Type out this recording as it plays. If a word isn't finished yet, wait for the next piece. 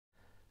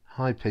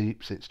Hi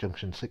peeps, it's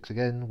Junction 6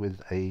 again with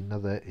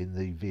another in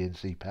the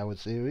VNC Power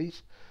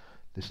series.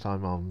 This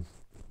time I'm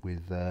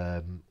with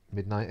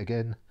Midnight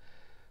again.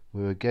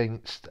 We're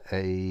against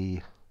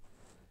a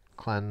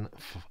clan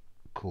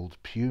called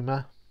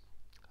Puma.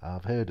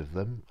 I've heard of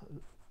them.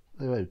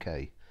 They're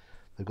okay.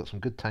 They've got some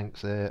good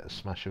tanks there, a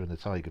Smasher and a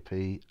Tiger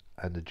P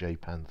and a J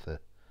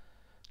Panther.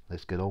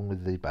 Let's get on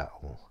with the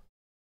battle.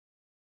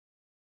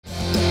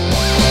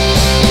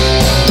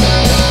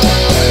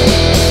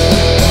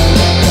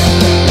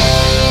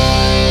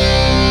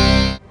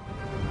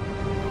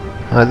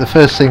 The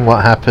first thing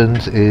what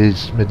happens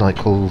is Midnight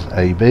calls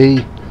A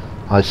B.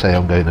 I say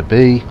I'm going to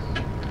B.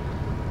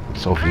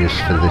 It's obvious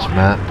for this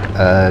map,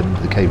 and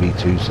the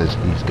KV2 says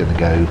he's going to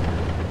go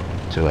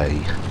to A.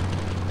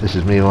 This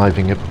is me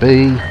arriving at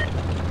B,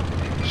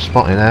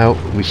 spotting out.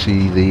 We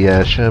see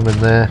the Sherman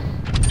there,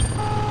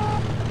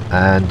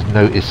 and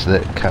notice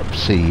that Cap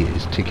C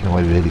is ticking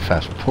away really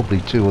fast,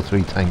 probably 2 or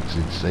 3 tanks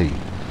in C.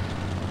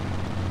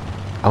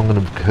 I'm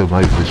going to come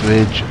over this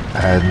ridge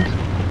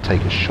and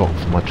take a shot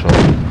from my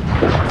trolley,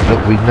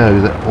 but we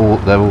know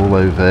that they're all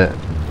over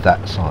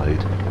that side.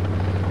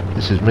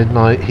 This is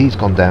Midnight. He's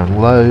gone down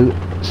low,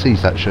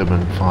 sees that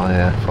Sherman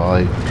fire,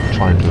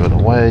 trying to run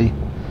away.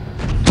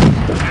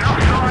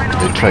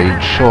 They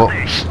trade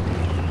shots,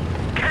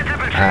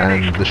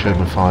 and the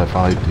Sherman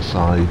firefight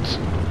decides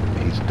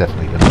he's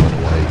definitely going to run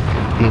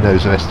away. He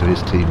knows the rest of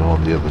his team are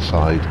on the other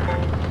side.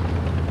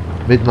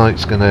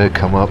 Midnight's going to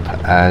come up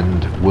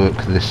and work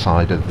this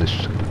side of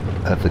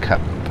the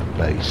Cap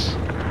base.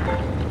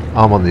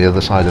 I'm on the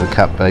other side of the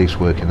Cap base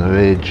working the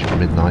ridge.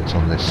 Midnight's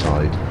on this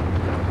side.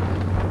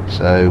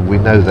 So we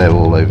know they're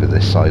all over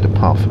this side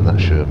apart from that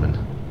Sherman.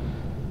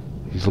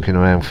 He's looking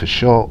around for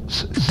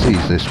shots,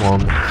 sees this one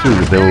through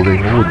the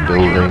building, a wooden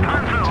building,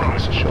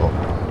 takes a shot.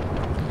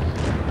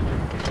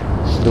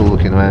 Still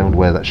looking around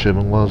where that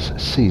Sherman was,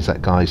 sees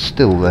that guy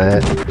still there.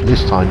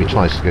 This time he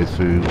tries to go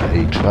through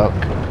a truck,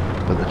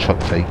 but the truck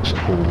takes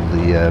all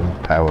the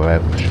power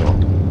out of the shot.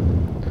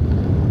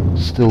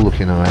 Still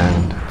looking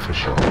around for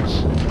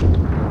shots.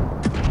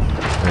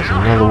 There's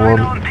another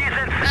one.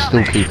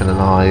 Still keeping an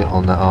eye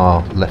on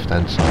our left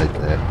hand side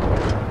there.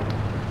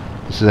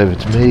 This is over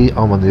to me.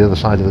 I'm on the other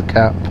side of the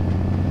Cap.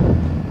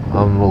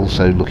 I'm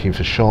also looking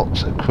for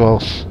shots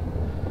across.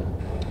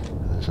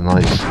 There's a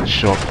nice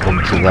shot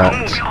onto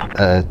that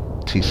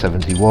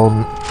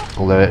T-71,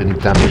 although any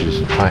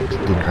damages tracked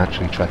didn't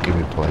actually track him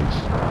in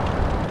place.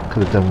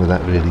 Could have done with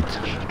that really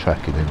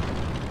tracking him.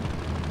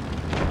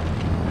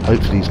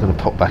 Hopefully he's going to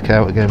pop back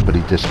out again, but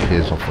he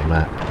disappears off the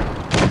map.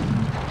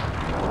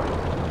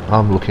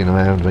 I'm looking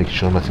around, making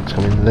sure nothing's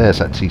coming. There's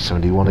that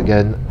T-71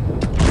 again.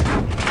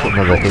 Put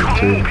another hit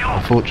to him.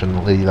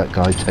 Unfortunately, that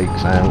guy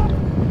takes out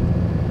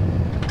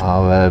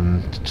our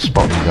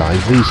spotting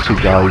guys. These two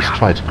guys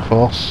try to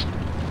cross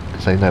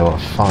because they know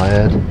I've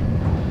fired.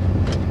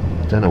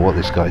 Don't know what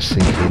this guy's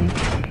thinking.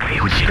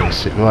 He's going to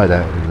sit right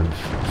out in the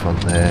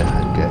front there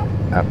and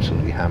get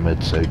absolutely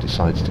hammered, so he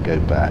decides to go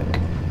back.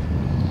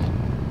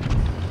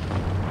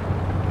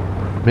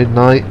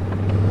 Midnight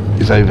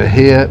is over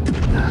here.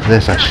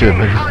 There's that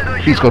Sherman.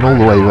 He's gone all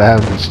the way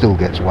around and still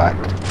gets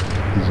whacked.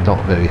 He's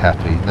not very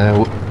happy.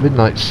 Now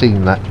Midnight's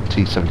seen that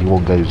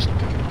T-71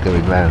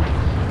 going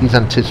round. He's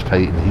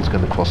anticipating he's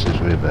going to cross his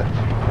river.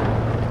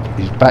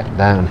 He's back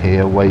down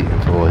here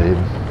waiting for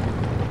him.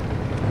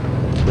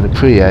 He's going to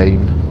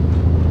pre-aim.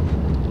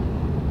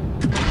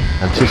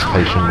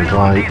 Anticipation was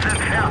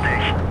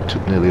right.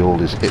 Took nearly all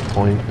his hit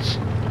points.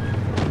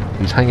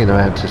 He's hanging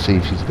around to see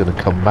if he's going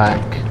to come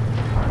back,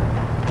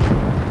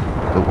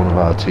 but one of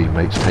our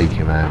teammates take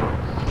him out.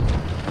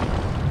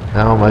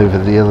 Now I'm over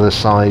the other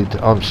side.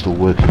 I'm still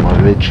working my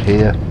ridge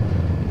here.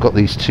 Got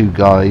these two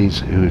guys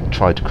who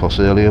tried to cross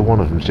earlier.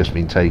 One of them's just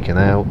been taken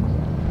out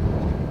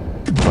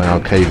by our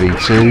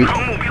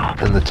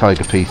KV2, and the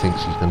Tiger P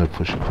thinks he's going to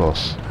push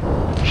across.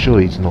 I'm sure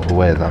he's not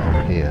aware that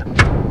I'm here.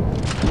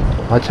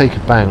 I take a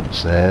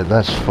bounce there.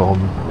 That's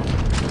from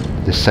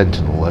this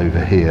Sentinel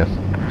over here,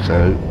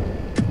 so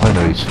I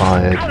know he's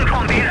fired.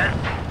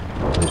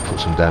 I'll put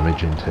some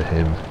damage into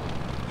him.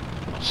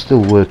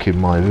 Still working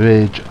my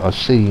ridge. I've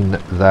seen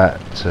that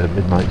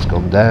Midnight's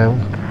gone down.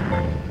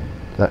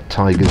 That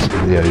Tiger's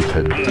in the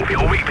open.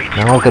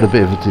 Now I've got a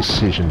bit of a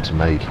decision to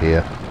make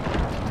here.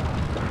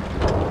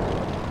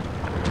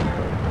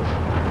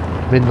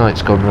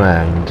 Midnight's gone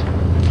round.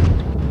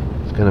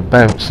 He's going to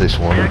bounce this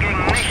one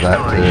off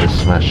that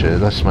Smasher.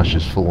 That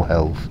Smasher's full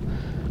health,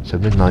 so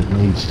Midnight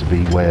needs to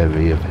be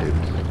wary of him.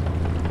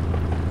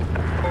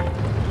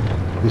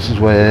 This is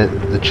where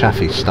the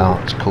Chaffee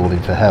starts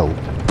calling for help.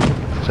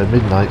 So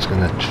Midnight's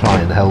going to try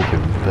and help him,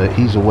 but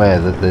he's aware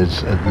that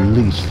there's at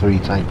least 3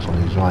 tanks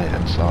on his right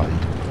hand side,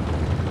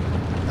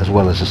 as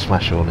well as a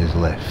Smasher on his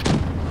left.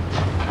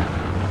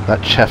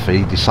 That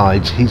Chaffee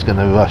decides he's going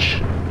to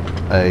rush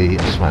a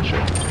Smasher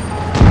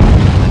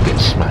and get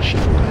smashed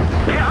for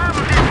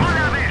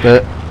it.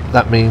 But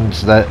that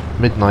means that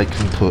Midnight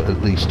can put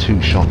at least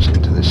 2 shots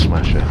into this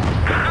Smasher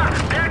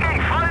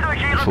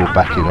before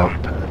backing up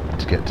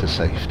to get to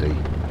safety.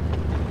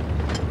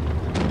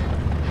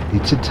 He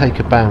did take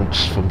a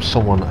bounce from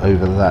someone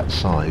over that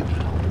side.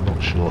 I'm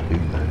not sure who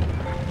though.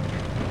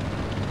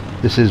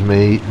 This is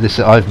me.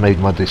 I've made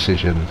my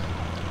decision.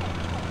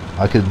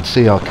 I can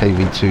see our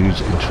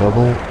KV2's in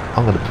trouble.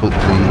 I'm going to put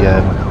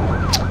the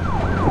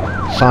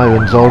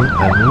sirens on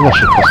and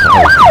rush across the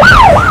hill.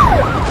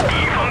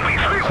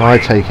 So I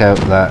take out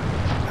that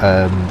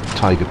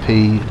Tiger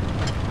P.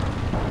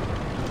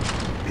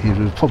 He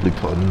would probably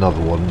put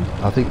another one.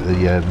 I think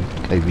the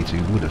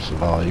KV2 would have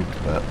survived,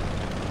 but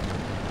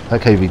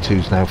that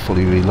KV2's now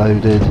fully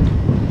reloaded.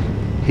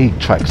 He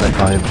tracks that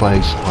guy in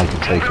place. I can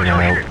take him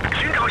out.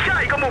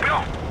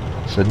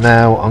 So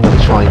now I'm going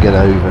to try and get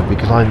over,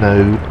 because I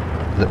know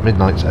that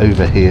Midnight's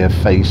over here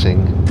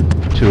facing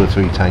 2 or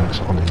 3 tanks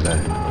on his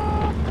own.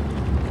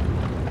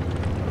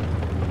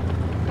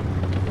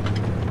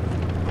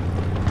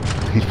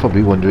 He's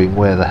probably wondering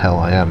where the hell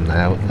I am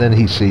now. Then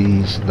he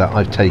sees that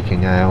I've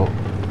taken out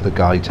the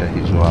guy to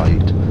his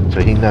right, so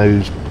he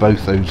knows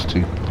both those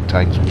 2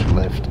 tanks which are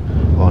left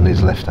are on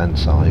his left hand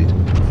side.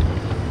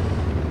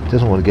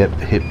 Doesn't want to get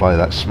hit by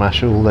that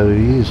smasher, although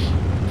he is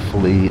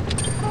fully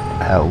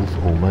health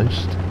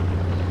almost,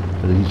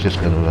 but he's just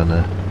going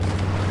to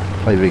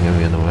play ring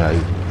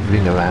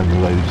around the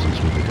roses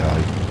with the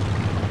guy.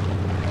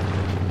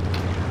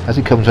 As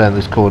he comes around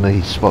this corner,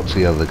 he spots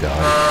the other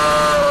guy.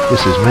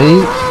 This is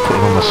me,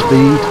 putting on my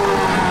speed.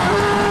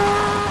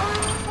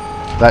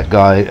 That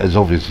guy has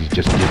obviously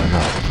just given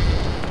up,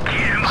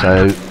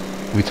 so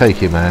we take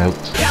him out.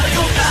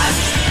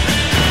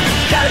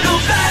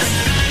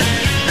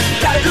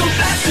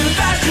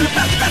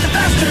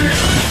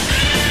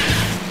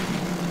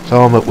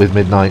 So I'm up with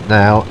Midnight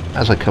now.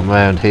 As I come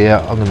around here,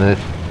 I'm going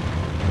to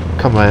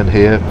come around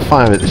here,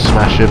 fire at the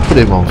smasher, put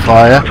him on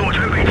fire,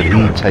 but he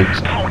takes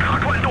a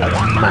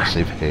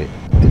massive hit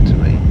into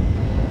me.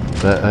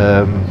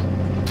 But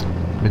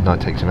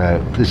Midnight takes him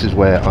out. This is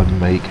where I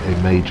make a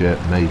major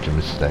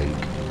mistake.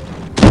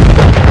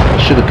 I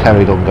should have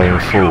carried on going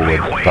forward,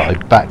 but I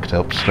backed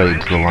up straight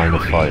into the line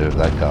of fire of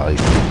that guy.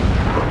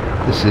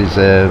 This is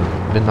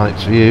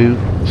Midnight's view,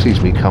 sees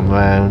me come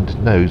round,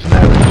 knows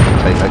now that he can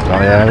take that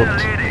guy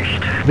out.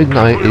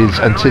 Midnight is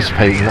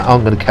anticipating that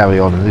I'm going to carry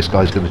on and this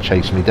guy's going to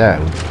chase me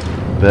down,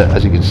 but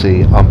as you can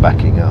see, I'm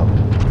backing up.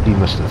 He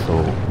must have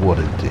thought, what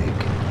a dig.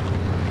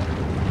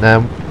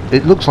 Now,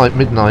 it looks like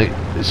Midnight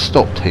is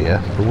stopped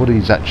here, but what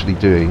he's actually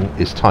doing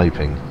is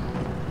typing.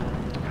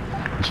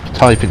 He's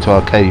typing to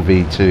our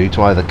KV2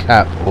 to either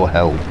cap or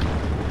help.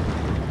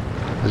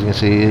 As you can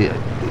see,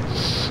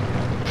 it's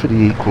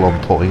pretty equal on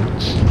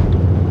points.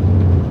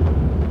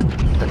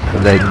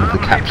 And then the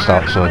cap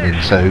starts running,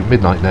 so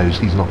Midnight knows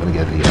he's not going to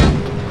get the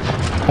help.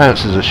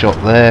 Bounces a shot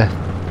there.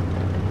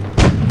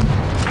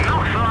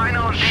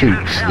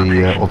 Shoots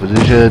the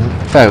opposition.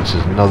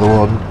 Bounces another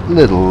one.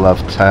 Little love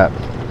tap.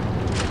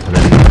 And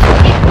then he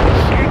flashes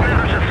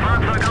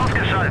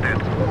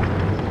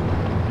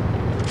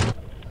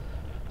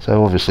off.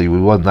 So obviously we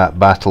won that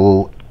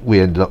battle. We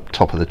ended up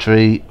top of the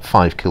tree.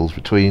 5 kills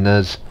between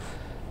us.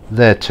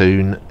 Their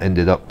toon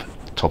ended up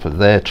top of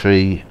their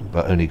tree,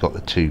 but only got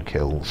the 2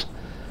 kills.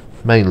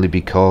 Mainly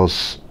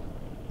because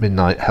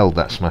Midnight held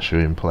that smasher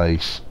in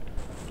place,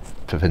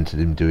 prevented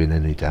him doing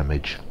any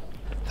damage.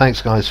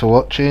 Thanks guys for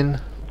watching,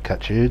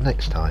 catch you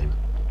next time.